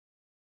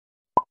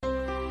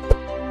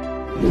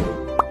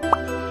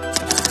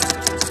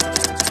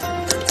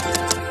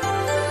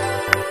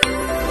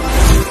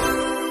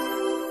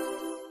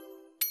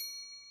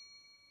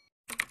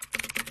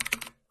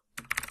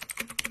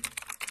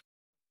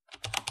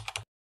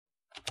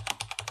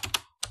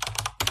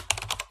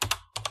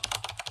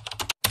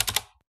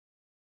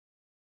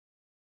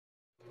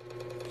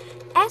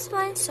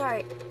S1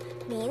 sort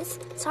means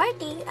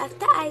sorting of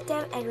the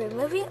item and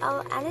removing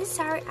all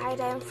unnecessary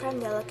items from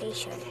the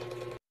location.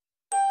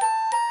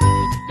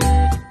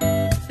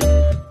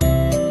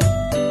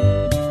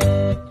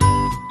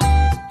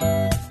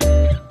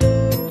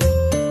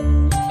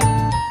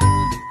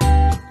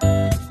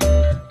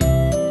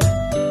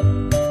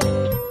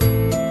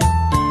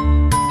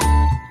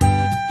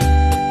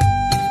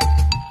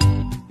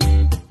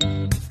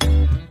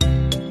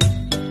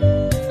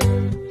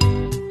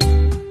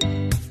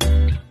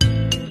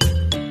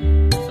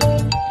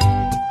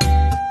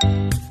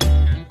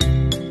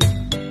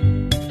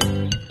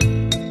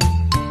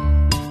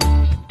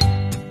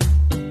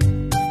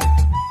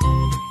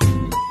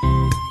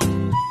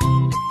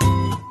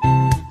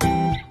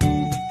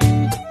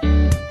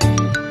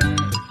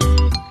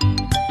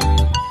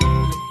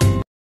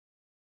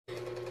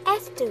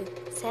 S2.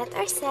 Set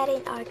or set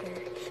in order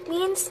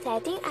means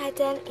setting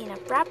items in a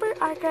proper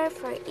order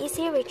for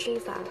easy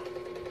retrieval.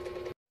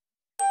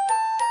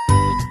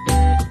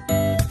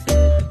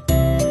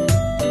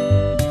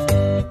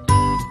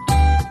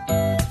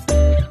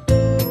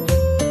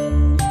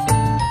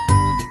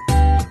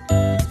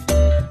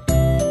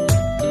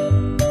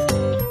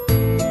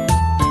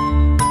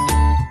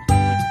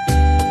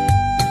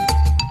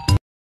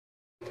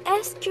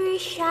 S3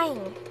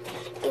 shine.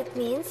 It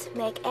means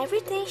make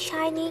everything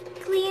shiny,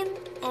 clean,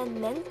 and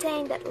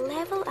maintain that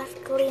level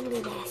of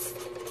cleanliness.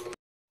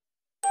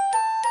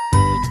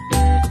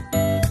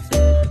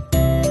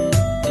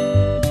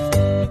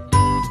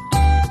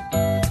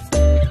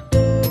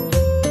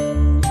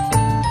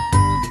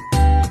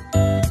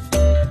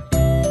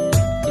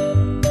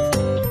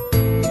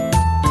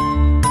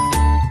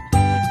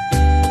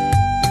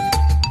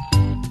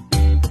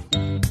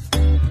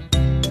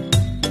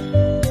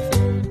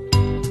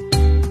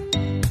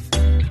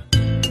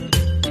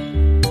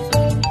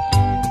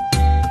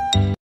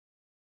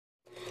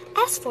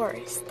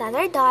 S4.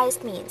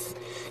 Standardized means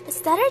a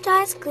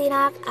standardized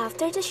cleanup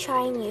after the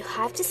shine. You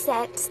have to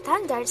set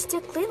standards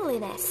to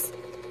cleanliness.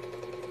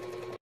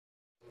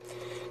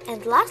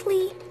 And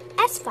lastly,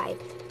 S5.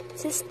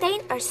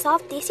 Sustained or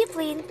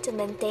self-discipline to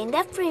maintain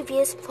the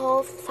previous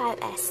full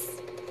 5S.